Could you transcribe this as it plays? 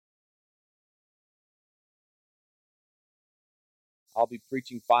I'll be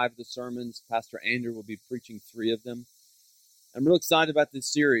preaching 5 of the sermons. Pastor Andrew will be preaching 3 of them. I'm real excited about this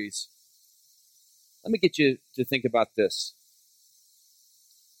series. Let me get you to think about this.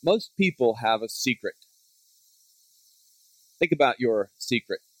 Most people have a secret. Think about your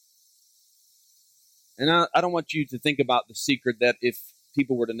secret. And I don't want you to think about the secret that if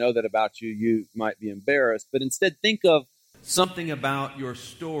people were to know that about you, you might be embarrassed. But instead, think of something about your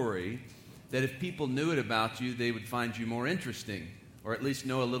story that if people knew it about you, they would find you more interesting, or at least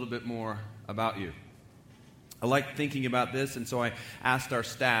know a little bit more about you. I like thinking about this, and so I asked our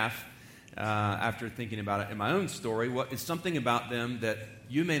staff, after thinking about it in my own story, what is something about them that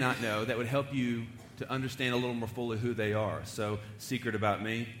you may not know that would help you to understand a little more fully who they are. So, secret about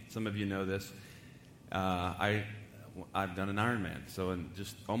me, some of you know this. I've done an Ironman. So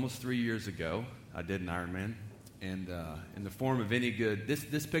just almost 3 years ago, I did an Ironman. And in the form of any good,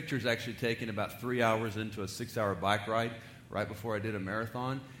 this picture is actually taken about 3 hours into a 6-hour bike ride right before I did a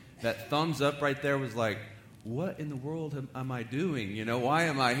marathon. That thumbs up right there was like, what in the world am I doing? You know, why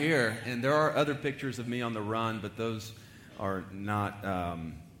am I here? And there are other pictures of me on the run, but those are not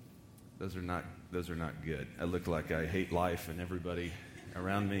good. I look like I hate life and everybody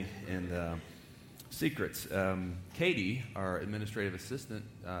around me. And secrets. Katie, our administrative assistant,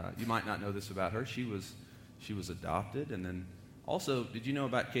 you might not know this about her. She was adopted, and then also, did you know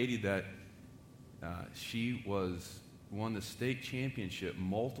about Katie that she won the state championship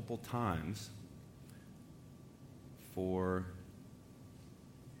multiple times for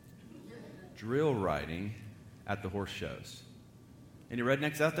drill riding at the horse shows? Any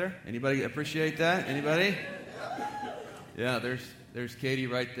rednecks out there? Anybody appreciate that? Anybody? Yeah, there's Katie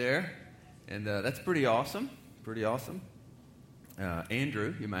right there. And that's pretty awesome,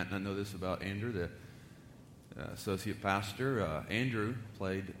 Andrew, you might not know this about Andrew, the associate pastor. Andrew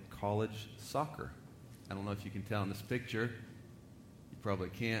played college soccer. I don't know if you can tell in this picture. You probably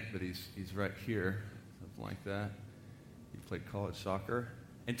can't, but he's right here, something like that. He played college soccer.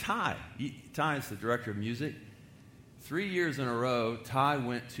 And Ty is the director of music. 3 years in a row, Ty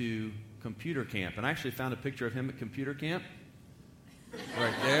went to computer camp. And I actually found a picture of him at computer camp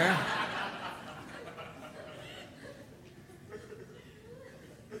right there.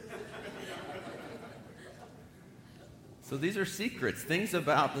 So these are secrets, things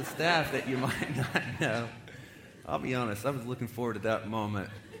about the staff that you might not know. I'll be honest, I was looking forward to that moment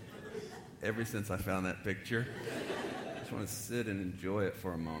ever since I found that picture. I just want to sit and enjoy it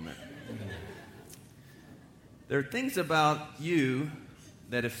for a moment. There are things about you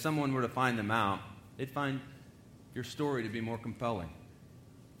that if someone were to find them out, they'd find your story to be more compelling.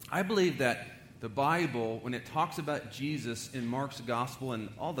 I believe that the Bible, when it talks about Jesus in Mark's gospel and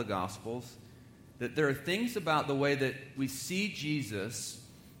all the gospels, that there are things about the way that we see Jesus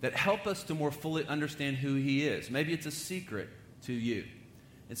that help us to more fully understand who he is. Maybe it's a secret to you.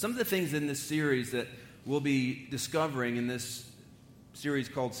 And some of the things in this series that we'll be discovering in this series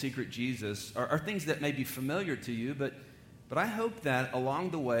called Secret Jesus are things that may be familiar to you, but I hope that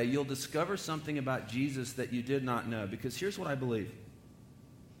along the way you'll discover something about Jesus that you did not know. Because here's what I believe.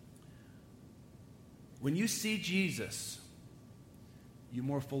 When you see Jesus, you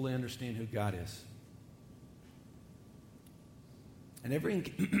more fully understand who God is. And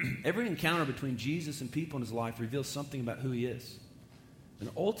every encounter between Jesus and people in his life reveals something about who he is.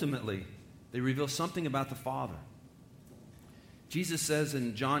 And ultimately, they reveal something about the Father. Jesus says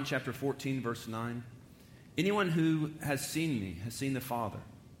in John chapter 14, verse 9, anyone who has seen me has seen the Father.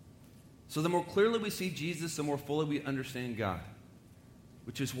 So the more clearly we see Jesus, the more fully we understand God.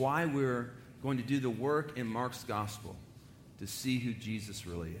 Which is why we're going to do the work in Mark's gospel to see who Jesus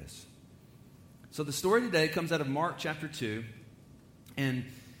really is. So the story today comes out of Mark chapter 2. And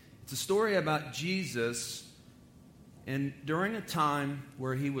it's a story about Jesus and during a time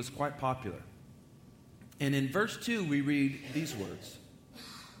where he was quite popular. And in verse 2, we read these words.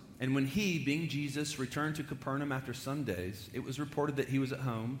 And when he, being Jesus, returned to Capernaum after some days, it was reported that he was at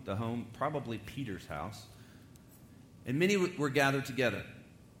home, the home, probably Peter's house. And many were gathered together,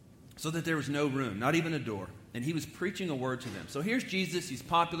 so that there was no room, not even a door. And he was preaching a word to them. So here's Jesus, he's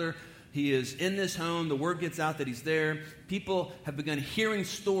popular. He is in this home. The word gets out that he's there. People have begun hearing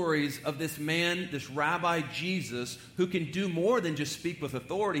stories of this man, this Rabbi Jesus, who can do more than just speak with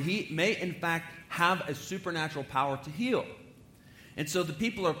authority. He may, in fact, have a supernatural power to heal. And so the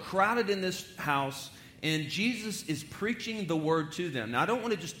people are crowded in this house, and Jesus is preaching the word to them. Now, I don't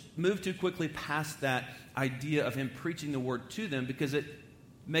want to just move too quickly past that idea of him preaching the word to them, because it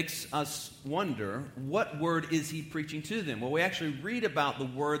makes us wonder, what word is he preaching to them? Well, we actually read about the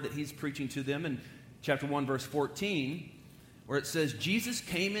word that he's preaching to them in chapter 1, verse 14, where it says, Jesus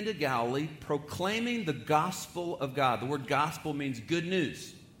came into Galilee proclaiming the gospel of God. The word gospel means good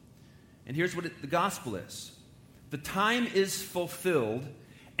news. And here's what the gospel is. The time is fulfilled,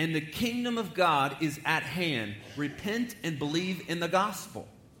 and the kingdom of God is at hand. Repent and believe in the gospel.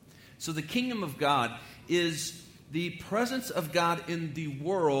 So the kingdom of God is the presence of God in the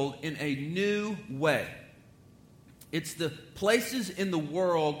world in a new way. It's the places in the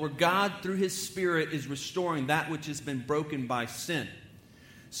world where God, through His Spirit, is restoring that which has been broken by sin.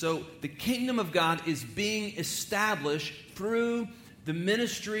 So the kingdom of God is being established through the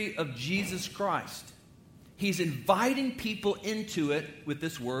ministry of Jesus Christ. He's inviting people into it with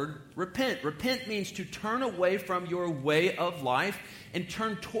this word, repent. Repent means to turn away from your way of life and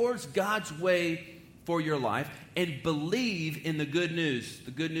turn towards God's way for your life and believe in the good news.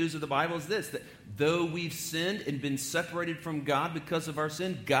 The good news of the Bible is this, that though we've sinned and been separated from God because of our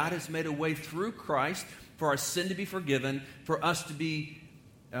sin, God has made a way through Christ for our sin to be forgiven, for us to be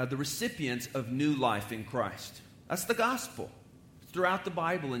the recipients of new life in Christ. That's the gospel. It's throughout the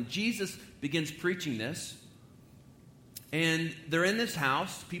Bible. And Jesus begins preaching this. And they're in this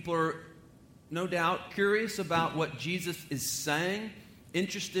house. People are no doubt curious about what Jesus is saying,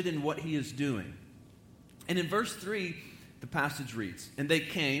 interested in what He is doing. And in verse 3, the passage reads, "And they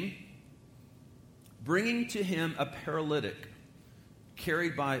came, bringing to Him a paralytic,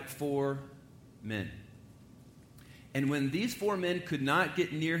 carried by 4 men. And when these 4 men could not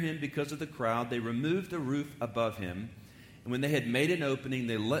get near Him because of the crowd, they removed the roof above Him. And when they had made an opening,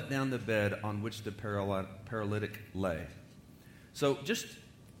 they let down the bed on which the paralytic lay." So just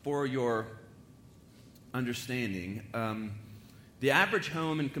for your understanding, the average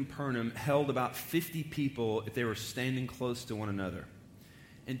home in Capernaum held about 50 people if they were standing close to one another.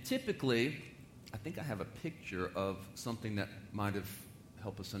 And typically, I think I have a picture of something that might have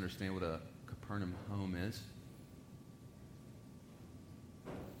helped us understand what a Capernaum home is.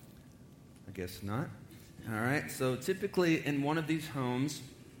 I guess not. All right, so typically in one of these homes,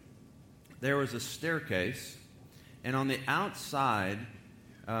 there was a staircase, and on the outside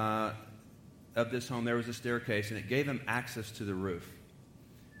of this home, there was a staircase, and it gave them access to the roof.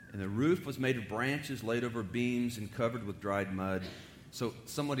 And the roof was made of branches laid over beams and covered with dried mud, so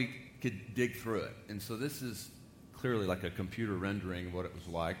somebody could dig through it. And so this is clearly like a computer rendering of what it was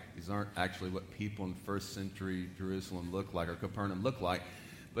like. These aren't actually what people in first century Jerusalem looked like, or Capernaum looked like.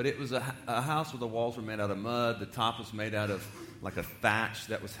 But it was a house where the walls were made out of mud. The top was made out of like a thatch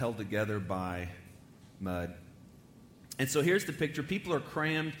that was held together by mud. And so here's the picture. People are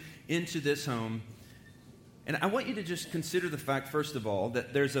crammed into this home. And I want you to just consider the fact, first of all,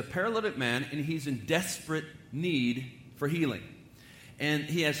 that there's a paralytic man and he's in desperate need for healing. And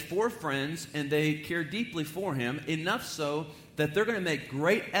he has 4 friends, and they care deeply for him, enough so that they're going to make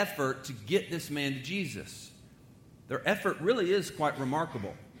great effort to get this man to Jesus. Their effort really is quite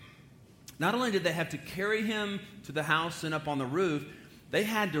remarkable. Not only did they have to carry him to the house and up on the roof, they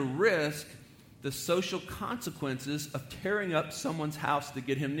had to risk the social consequences of tearing up someone's house to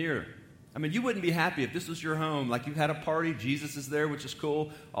get him near. I mean, you wouldn't be happy if this was your home, like you had a party, Jesus is there, which is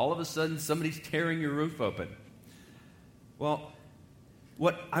cool. All of a sudden, somebody's tearing your roof open. Well,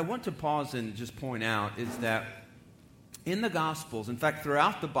 what I want to pause and just point out is that in the Gospels, in fact,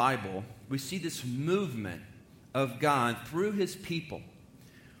 throughout the Bible, we see this movement of God through His people,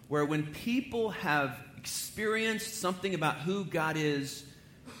 where when people have experienced something about who God is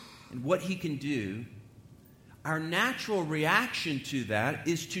and what He can do, our natural reaction to that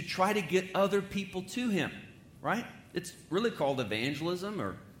is to try to get other people to Him, right? It's really called evangelism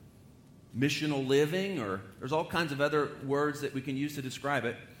or missional living, or there's all kinds of other words that we can use to describe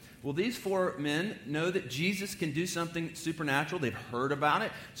it. Well, these 4 men know that Jesus can do something supernatural. They've heard about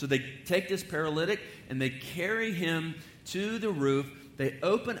it. So they take this paralytic and they carry him to the roof. They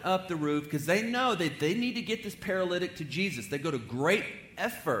open up the roof because they know that they need to get this paralytic to Jesus. They go to great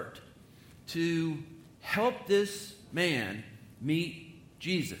effort to help this man meet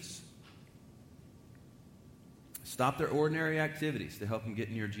Jesus. Stop their ordinary activities to help him get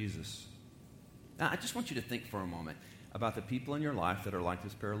near Jesus. Now, I just want you to think for a moment about the people in your life that are like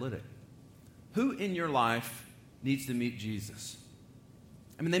this paralytic. Who in your life needs to meet Jesus?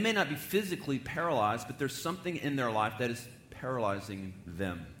 I mean, they may not be physically paralyzed, but there's something in their life that is paralyzing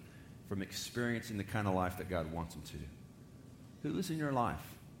them from experiencing the kind of life that God wants them to. Who is in your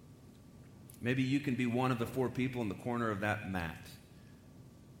life? Maybe you can be one of the 4 people in the corner of that mat,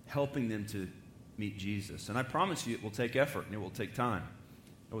 helping them to meet Jesus. And I promise you it will take effort and it will take time.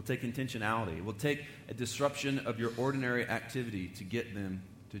 It will take intentionality. It will take a disruption of your ordinary activity to get them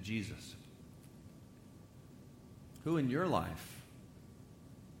to Jesus. Who in your life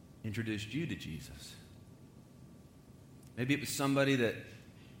introduced you to Jesus? Maybe it was somebody that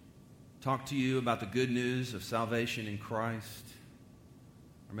talked to you about the good news of salvation in Christ.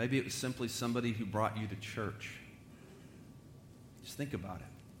 Or maybe it was simply somebody who brought you to church. Just think about it.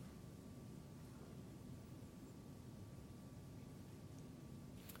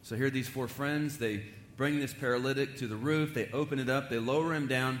 So here are these four friends. They bring this paralytic to the roof. They open it up. They lower him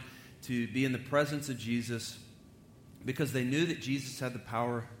down to be in the presence of Jesus because they knew that Jesus had the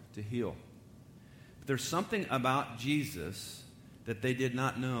power to heal. But there's something about Jesus that they did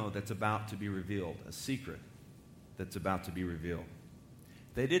not know that's about to be revealed, a secret that's about to be revealed.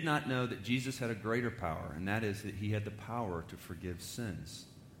 They did not know that Jesus had a greater power, and that is that he had the power to forgive sins.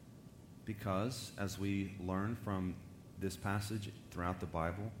 Because, as we learn from this passage throughout the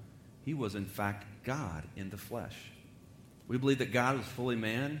Bible, he was in fact God in the flesh. We believe that God was fully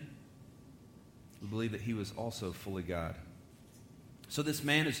man. We believe that he was also fully God. So this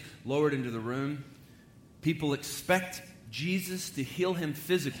man is lowered into the room. People expect Jesus to heal him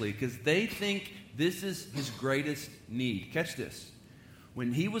physically because they think this is his greatest need. Catch this.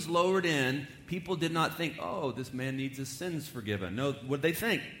 When he was lowered in, people did not think, oh, this man needs his sins forgiven. No, what did they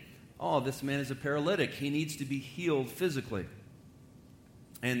think? Oh, this man is a paralytic. He needs to be healed physically.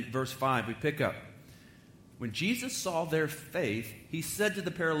 And verse 5, we pick up. When Jesus saw their faith, he said to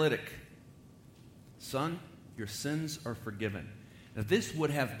the paralytic, son, your sins are forgiven. Now, this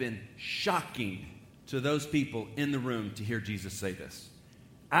would have been shocking to those people in the room to hear Jesus say this.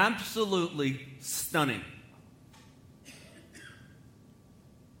 Absolutely stunning.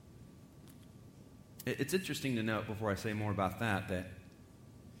 It's interesting to note, before I say more about that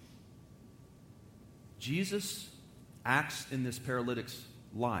Jesus acts in this paralytic's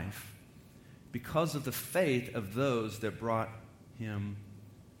life because of the faith of those that brought him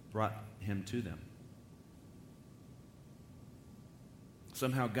to them.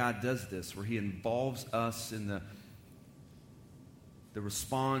 Somehow God does this where he involves us in the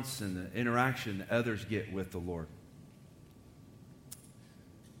response and the interaction that others get with the Lord.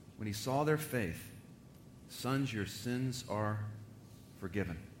 When he saw their faith, sons, your sins are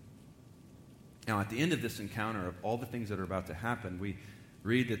forgiven. Now, at the end of this encounter, of all the things that are about to happen, we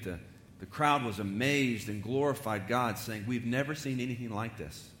read that the crowd was amazed and glorified God, saying, we've never seen anything like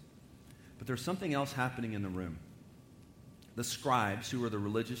this. But there's something else happening in the room. The scribes, who were the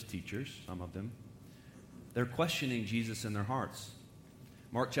religious teachers, some of them, they're questioning Jesus in their hearts.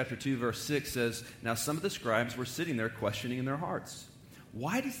 Mark chapter 2, verse 6 says, now some of the scribes were sitting there questioning in their hearts.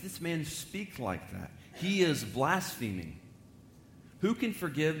 Why does this man speak like that? He is blaspheming. Who can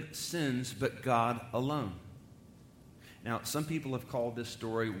forgive sins but God alone? Now, some people have called this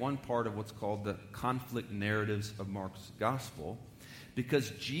story one part of what's called the conflict narratives of Mark's gospel, because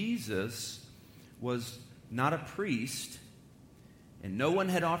Jesus was not a priest, and no one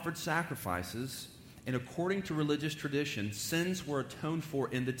had offered sacrifices, and according to religious tradition, sins were atoned for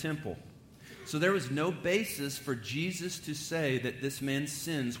in the temple. So there was no basis for Jesus to say that this man's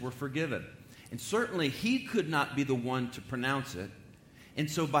sins were forgiven. And certainly he could not be the one to pronounce it. And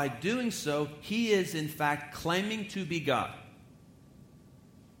so by doing so, he is in fact claiming to be God.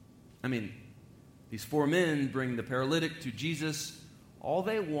 I mean, these four men bring the paralytic to Jesus. All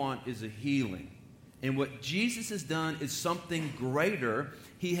they want is a healing. And what Jesus has done is something greater.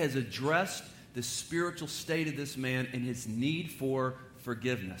 He has addressed the spiritual state of this man and his need for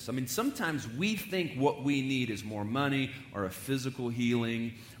forgiveness. I mean, sometimes we think what we need is more money or a physical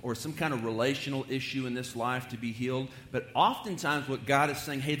healing or some kind of relational issue in this life to be healed. But oftentimes what God is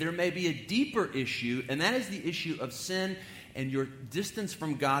saying, hey, there may be a deeper issue, and that is the issue of sin and your distance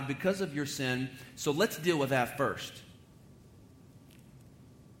from God because of your sin. So let's deal with that first.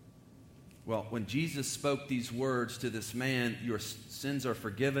 Well, when Jesus spoke these words to this man, your sins are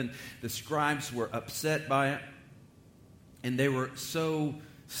forgiven, the scribes were upset by it. And they were so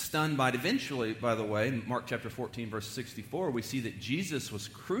stunned by it. Eventually, by the way, in Mark chapter 14, verse 64, we see that Jesus was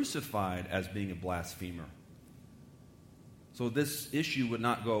crucified as being a blasphemer. So this issue would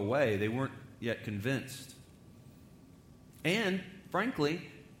not go away. They weren't yet convinced. And, frankly,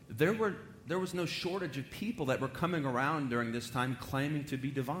 there was no shortage of people that were coming around during this time claiming to be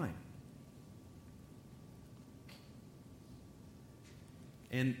divine.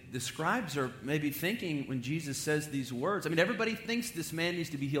 And the scribes are maybe thinking when Jesus says these words, I mean, everybody thinks this man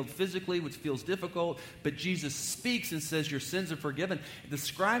needs to be healed physically, which feels difficult, but Jesus speaks and says, your sins are forgiven. The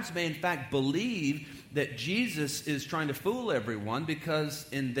scribes may in fact believe that Jesus is trying to fool everyone because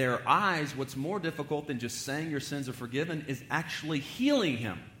in their eyes, what's more difficult than just saying your sins are forgiven is actually healing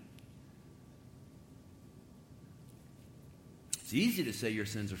him. It's easy to say your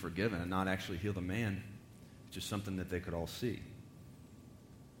sins are forgiven and not actually heal the man, which is something that they could all see.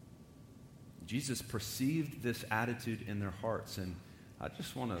 Jesus perceived this attitude in their hearts. And I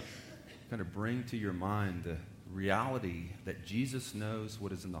just want to kind of bring to your mind the reality that Jesus knows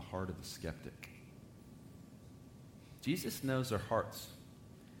what is in the heart of the skeptic. Jesus knows their hearts.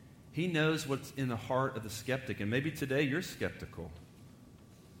 He knows what's in the heart of the skeptic. And maybe today you're skeptical.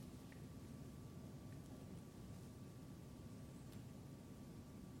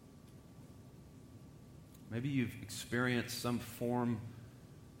 Maybe you've experienced some form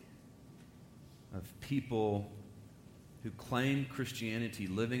of people who claim Christianity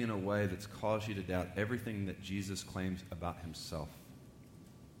living in a way that's caused you to doubt everything that Jesus claims about himself.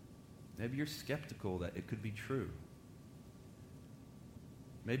 Maybe you're skeptical that it could be true.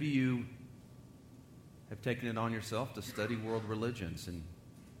 Maybe you have taken it on yourself to study world religions, and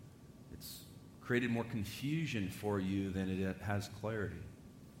it's created more confusion for you than it has clarity.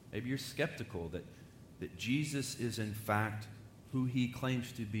 Maybe you're skeptical that Jesus is in fact who he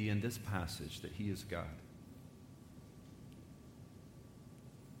claims to be in this passage, that he is God.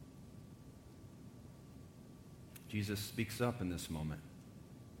 Jesus speaks up in this moment.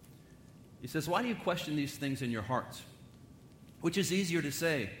 He says, "Why do you question these things in your hearts? Which is easier to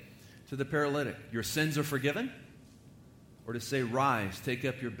say to the paralytic, 'Your sins are forgiven,' or to say, 'Rise, take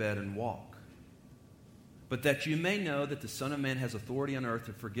up your bed and walk'? But that you may know that the Son of Man has authority on earth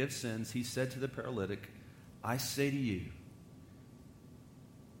to forgive sins," he said to the paralytic, "I say to you,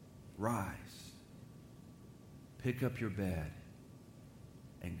 rise, pick up your bed,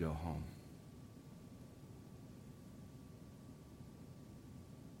 and go home."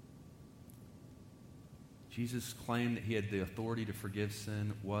 Jesus' claim that he had the authority to forgive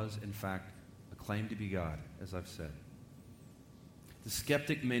sin was, in fact, a claim to be God, as I've said. The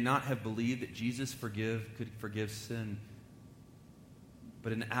skeptic may not have believed that Jesus could forgive sin,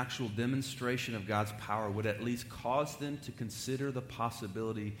 but an actual demonstration of God's power would at least cause them to consider the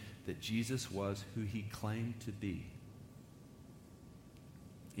possibility that Jesus was who he claimed to be.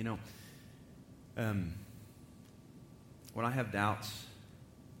 You know, when I have doubts,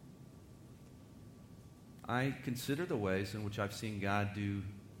 I consider the ways in which I've seen God do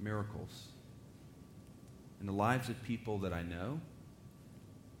miracles in the lives of people that I know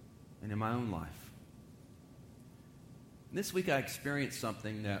and in my own life. And this week I experienced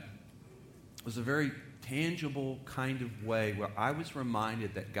something that was a very tangible kind of way where I was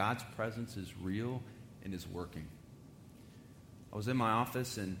reminded that God's presence is real and is working. I was in my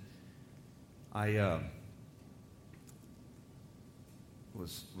office and I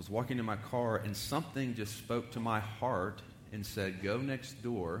was walking in my car, and something just spoke to my heart and said, "Go next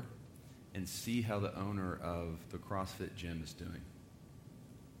door and see how the owner of the CrossFit gym is doing."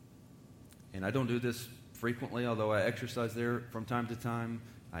 And I don't do this frequently, although I exercise there from time to time.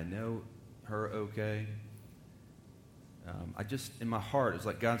 I know her okay. In my heart, it's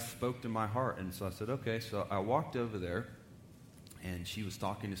like God spoke to my heart. And so I said, okay. So I walked over there, and she was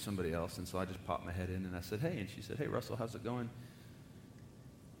talking to somebody else. And so I just popped my head in, and I said, "Hey." And she said, "Hey, Russell, how's it going?"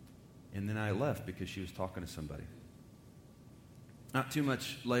 And then I left because she was talking to somebody. Not too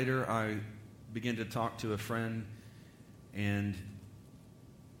much later, I began to talk to a friend, and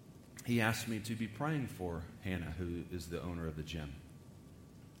he asked me to be praying for Hannah, who is the owner of the gym.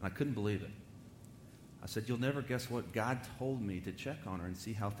 And I couldn't believe it. I said, "You'll never guess what? God told me to check on her and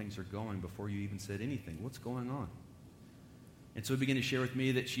see how things are going before you even said anything. What's going on?" And so he began to share with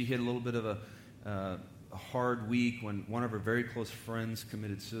me that she had a little bit of a hard week when one of her very close friends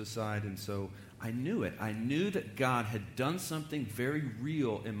committed suicide. And so I knew it. I knew that God had done something very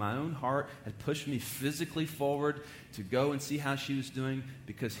real in my own heart, had pushed me physically forward to go and see how she was doing,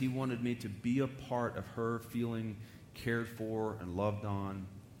 because he wanted me to be a part of her feeling cared for and loved on.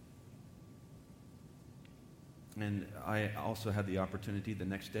 And I also had the opportunity the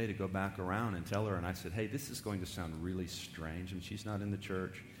next day to go back around and tell her, and I said, "Hey, this is going to sound really strange." And she's not in the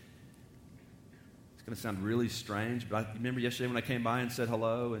church. It's going to sound really strange, but I remember yesterday when I came by and said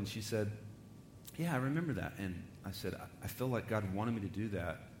hello, and she said, "Yeah, I remember that." And I said, I feel like God wanted me to do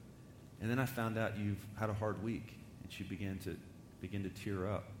that. And then I found out you've had a hard week. And she began to tear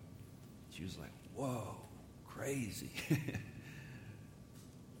up. She was like, "Whoa, crazy."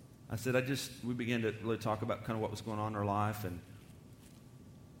 I said, we began to really talk about kind of what was going on in her life, and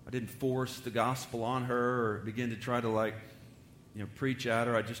I didn't force the gospel on her or begin to try to preach at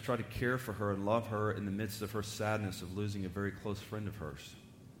her. I just tried to care for her and love her in the midst of her sadness of losing a very close friend of hers.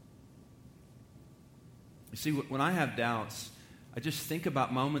 You see, when I have doubts, I just think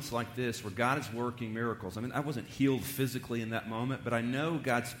about moments like this where God is working miracles. I mean, I wasn't healed physically in that moment, but I know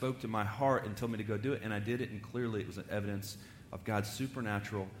God spoke to my heart and told me to go do it, and I did it, and clearly it was an evidence of God's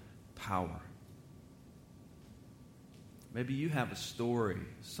supernatural power. Maybe you have a story,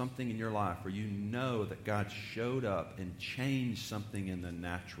 something in your life where you know that God showed up and changed something in the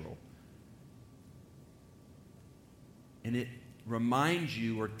natural. And it reminds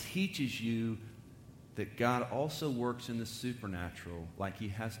you or teaches you that God also works in the supernatural, like he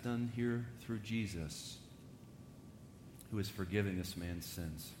has done here through Jesus, who is forgiving this man's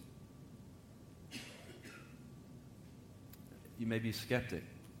sins. You may be a skeptic.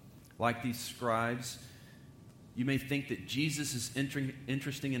 Like these scribes, you may think that Jesus is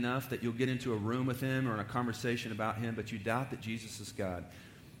interesting enough that you'll get into a room with him or in a conversation about him, but you doubt that Jesus is God.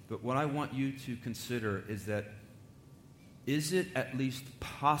 But what I want you to consider is that, is it at least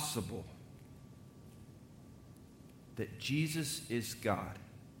possible that Jesus is God?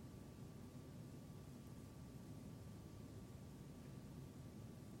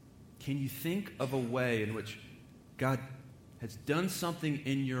 Can you think of a way in which God has done something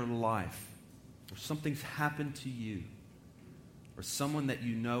in your life, or something's happened to you, or someone that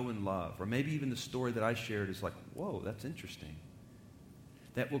you know and love, or maybe even the story that I shared is like, whoa, that's interesting,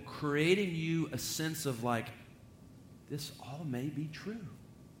 that will create in you a sense of like, this all may be true.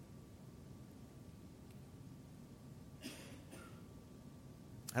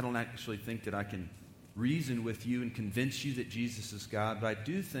 I don't actually think that I can reason with you and convince you that Jesus is God, but I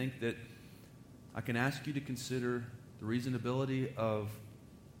do think that I can ask you to consider the reasonability of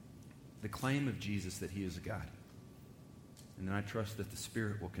the claim of Jesus that he is a God. And then I trust that the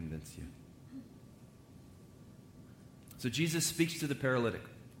Spirit will convince you. So Jesus speaks to the paralytic.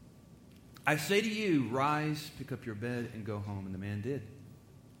 I say to you, rise, pick up your bed, and go home. And the man did.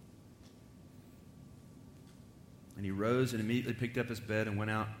 And he rose and immediately picked up his bed and went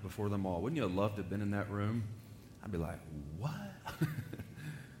out before them all. Wouldn't you have loved to have been in that room? I'd be like, what?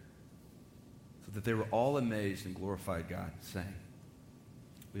 So that they were all amazed and glorified God, saying,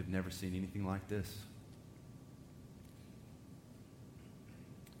 we have never seen anything like this.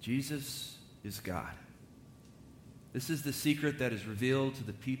 Jesus is God. This is the secret that is revealed to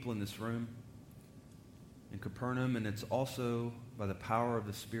the people in this room in Capernaum, and it's also by the power of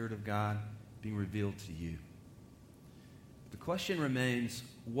the Spirit of God being revealed to you. The question remains,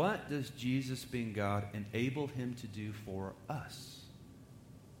 what does Jesus being God enable him to do for us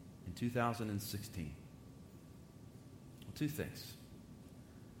in 2016? Well, two things.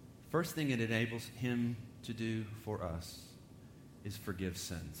 First thing it enables him to do for us is forgive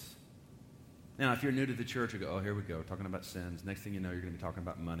sins. Now, if you're new to the church, you go, oh, here we go, talking about sins. Next thing you know, you're going to be talking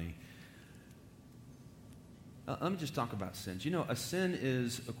about money. Let me just talk about sins. You know, a sin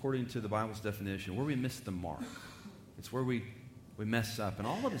is, according to the Bible's definition, where we miss the mark. It's where we mess up. And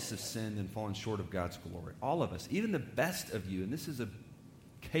all of us have sinned and fallen short of God's glory. All of us. Even the best of you. And this is a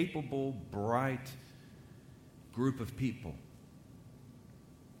capable, bright group of people.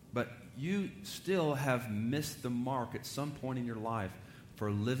 But you still have missed the mark at some point in your life for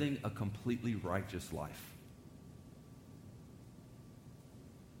living a completely righteous life.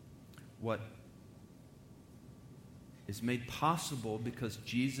 What is made possible because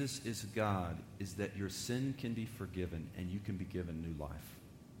Jesus is God is that your sin can be forgiven and you can be given new life.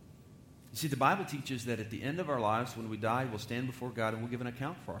 You see, the Bible teaches that at the end of our lives, when we die, we'll stand before God and we'll give an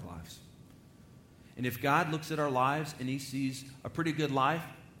account for our lives. And if God looks at our lives and he sees a pretty good life,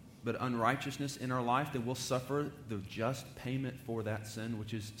 but unrighteousness in our life, then we'll suffer the just payment for that sin,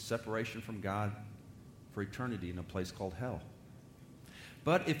 which is separation from God for eternity in a place called hell.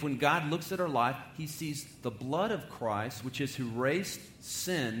 But if when God looks at our life, he sees the blood of Christ, which has erased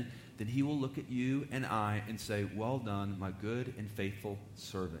sin, then he will look at you and I and say, well done, my good and faithful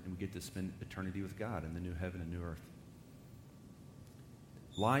servant. And we get to spend eternity with God in the new heaven and new earth.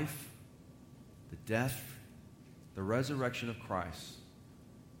 Life, the death, the resurrection of Christ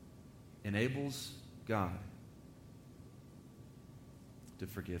enables God to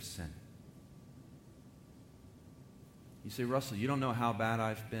forgive sin. You say, Russell, you don't know how bad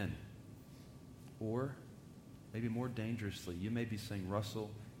I've been. Or, maybe more dangerously, you may be saying, Russell,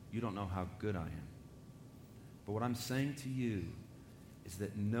 you don't know how good I am. But what I'm saying to you is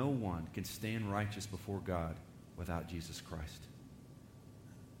that no one can stand righteous before God without Jesus Christ.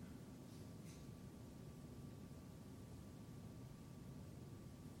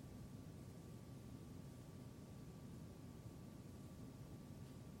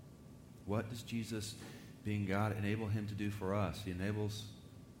 What does Jesus, being God, enable him to do for us? He enables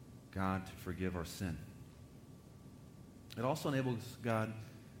God to forgive our sin. It also enables God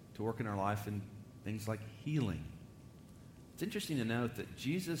to work in our life in things like healing. It's interesting to note that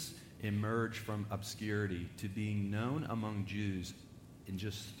Jesus emerged from obscurity to being known among Jews in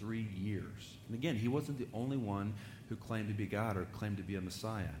just 3 years. And again, he wasn't the only one who claimed to be God or claimed to be a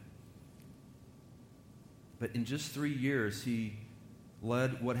Messiah. But in just 3 years, he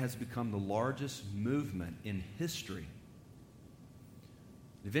led what has become the largest movement in history.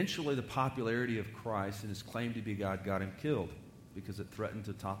 Eventually, the popularity of Christ and his claim to be God got him killed because it threatened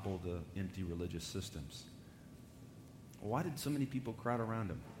to topple the empty religious systems. Why did so many people crowd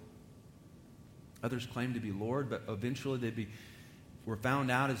around him? Others claimed to be Lord, but eventually were found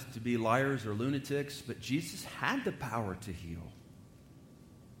out as to be liars or lunatics. But Jesus had the power to heal.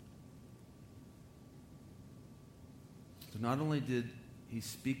 So not only did he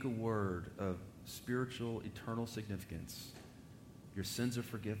speak a word of spiritual, eternal significance, your sins are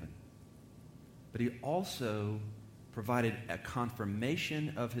forgiven, but he also provided a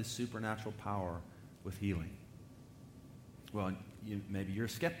confirmation of his supernatural power with healing. Well, maybe you're a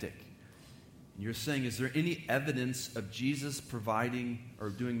skeptic. And you're saying, is there any evidence of Jesus providing or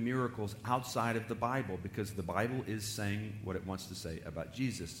doing miracles outside of the Bible? Because the Bible is saying what it wants to say about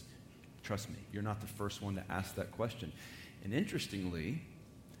Jesus. Trust me, you're not the first one to ask that question. And interestingly,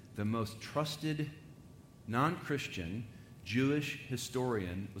 the most trusted non-Christian Jewish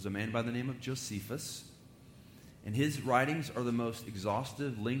historian was a man by the name of Josephus. And his writings are the most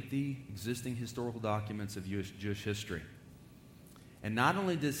exhaustive, lengthy, existing historical documents of Jewish history. And not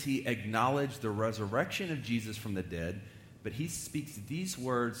only does he acknowledge the resurrection of Jesus from the dead, but he speaks these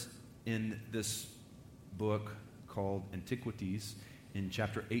words in this book called Antiquities in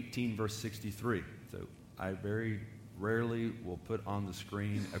chapter 18, verse 63. So I very rarely will put on the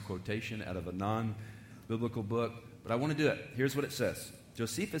screen a quotation out of a non-biblical book, but I want to do it. Here's what it says.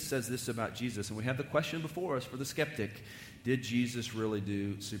 Josephus says this about Jesus, and we have the question before us for the skeptic. Did Jesus really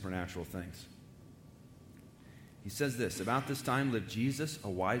do supernatural things? He says this, about this time lived Jesus, a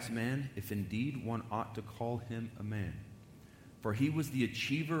wise man, if indeed one ought to call him a man. For he was the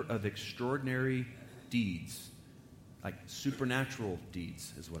achiever of extraordinary deeds, like supernatural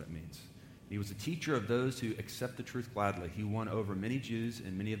deeds is what it means. He was a teacher of those who accept the truth gladly. He won over many Jews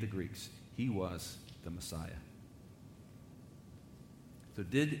and many of the Greeks. He was the Messiah. So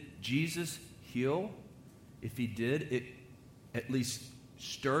did Jesus heal? If he did, it at least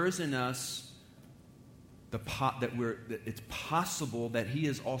stirs in us that it's possible that he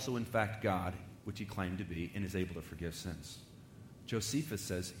is also in fact God, which he claimed to be, and is able to forgive sins. Josephus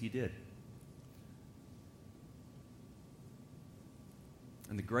says he did.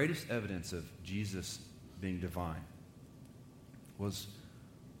 And the greatest evidence of Jesus being divine was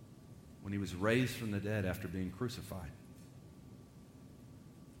when he was raised from the dead after being crucified.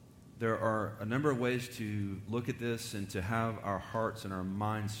 There are a number of ways to look at this and to have our hearts and our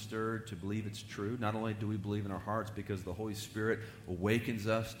minds stirred to believe it's true. Not only do we believe in our hearts because the Holy Spirit awakens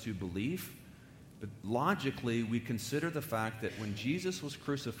us to belief, but logically we consider the fact that when Jesus was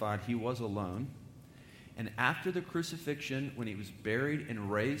crucified, he was alone. And after the crucifixion, when he was buried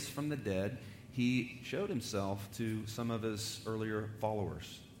and raised from the dead, he showed himself to some of his earlier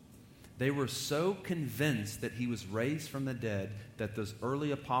followers. They were so convinced that he was raised from the dead that those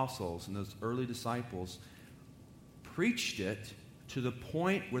early apostles and those early disciples preached it to the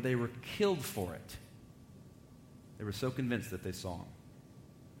point where they were killed for it. They were so convinced that they saw him.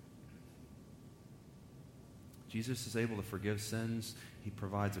 Jesus is able to forgive sins. He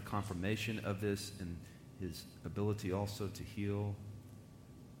provides a confirmation of this in his ability also to heal.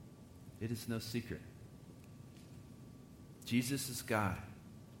 It is no secret. Jesus is God.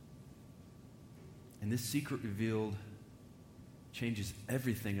 And this secret revealed changes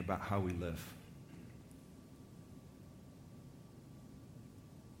everything about how we live.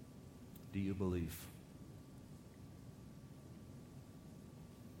 Do you believe?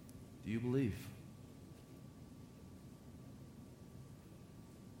 Do you believe?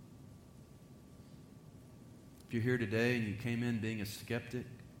 If you're here today and you came in being a skeptic,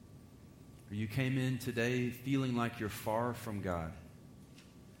 or you came in today feeling like you're far from God,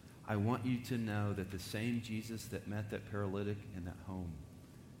 I want you to know that the same Jesus that met that paralytic in that home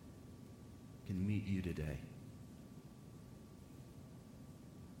can meet you today.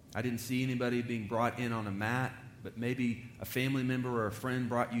 I didn't see anybody being brought in on a mat, but maybe a family member or a friend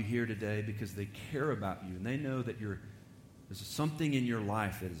brought you here today because they care about you and they know that there's something in your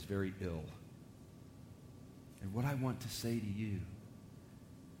life that is very ill. And what I want to say to you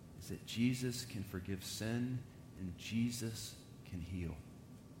is that Jesus can forgive sin and Jesus can heal.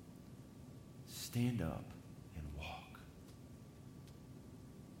 Stand up and walk.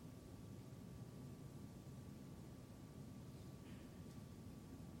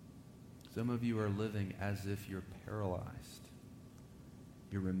 Some of you are living as if you're paralyzed.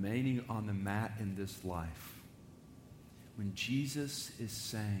 You're remaining on the mat in this life. When Jesus is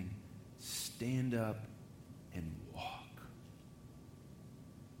saying, stand up and walk.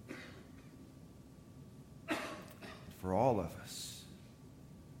 for all of us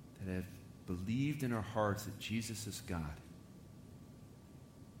that have believed in our hearts that Jesus is God,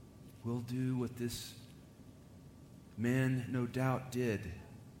 we'll do what this man no doubt did.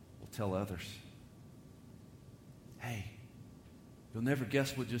 We'll tell others. Hey, you'll never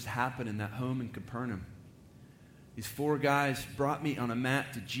guess what just happened in that home in Capernaum. These 4 guys brought me on a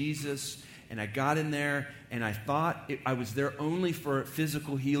mat to Jesus, and I got in there, and I thought I was there only for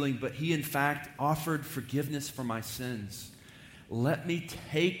physical healing, but he, in fact, offered forgiveness for my sins. Let me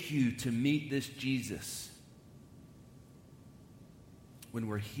take you to meet this Jesus. When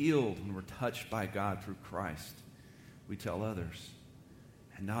we're healed, when we're touched by God through Christ, we tell others.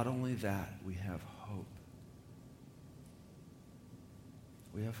 And not only that, we have hope.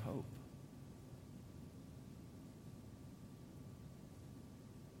 We have hope.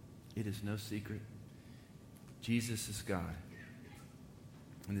 It is no secret. Jesus is God.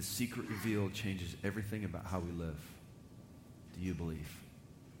 And the secret revealed changes everything about how we live. Do you believe?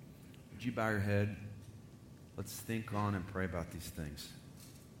 Would you bow your head? Let's think on and pray about these things.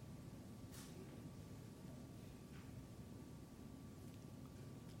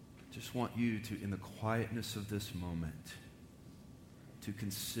 Just want you to, in the quietness of this moment, to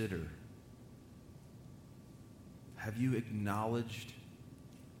consider, have you acknowledged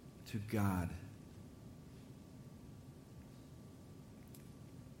to God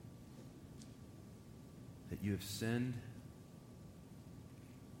that you have sinned?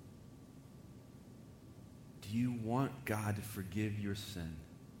 Do you want God to forgive your sin?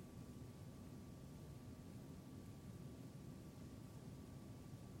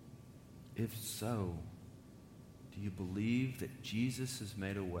 If so, do you believe that Jesus has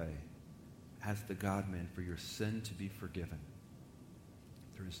made a way as the God-man for your sin to be forgiven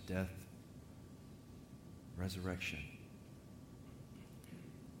through his death, resurrection?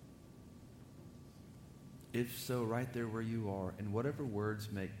 If so, right there where you are, and whatever words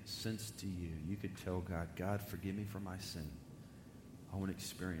make sense to you, you could tell God, God, forgive me for my sin. I want to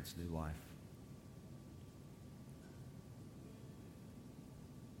experience new life.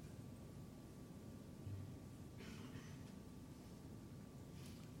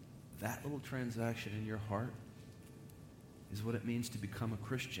 That little transaction in your heart is what it means to become a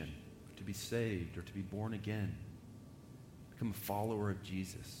Christian, to be saved, or to be born again, become a follower of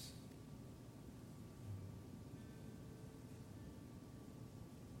Jesus.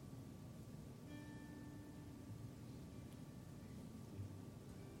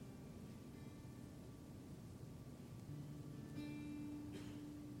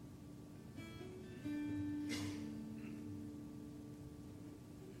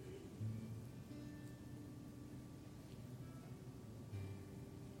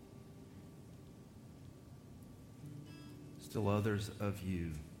 Still others of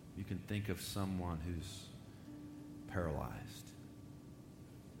you can think of someone who's paralyzed.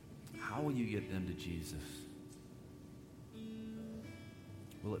 How will you get them to Jesus?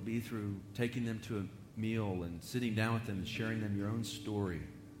 Will it be through taking them to a meal and sitting down with them and sharing them your own story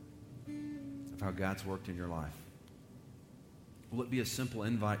of how God's worked in your life? Will it be a simple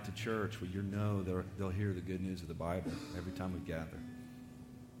invite to church where you know they'll hear the good news of the Bible every time we gather?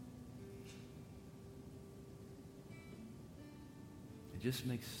 It just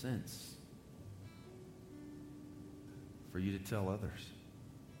makes sense for you to tell others.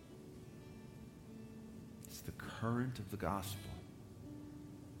 It's the current of the gospel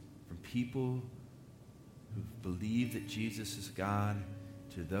from people who've believed that Jesus is God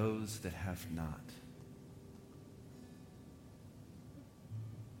to those that have not.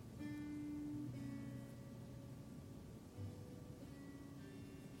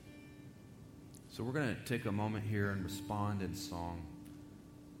 So we're going to take a moment here and respond in song.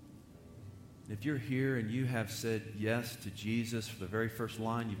 If you're here and you have said yes to Jesus for the very first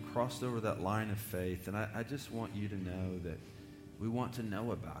line, you've crossed over that line of faith, and I just want you to know that we want to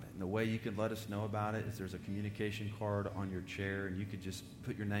know about it. And the way you can let us know about it is there's a communication card on your chair, and you could just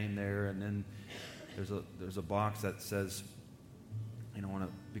put your name there, and then there's a box that says, I want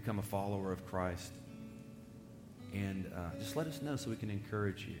to become a follower of Christ. And just let us know so we can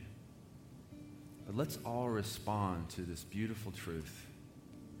encourage you. But let's all respond to this beautiful truth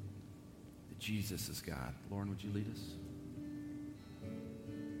that Jesus is God. Lauren, would you lead us?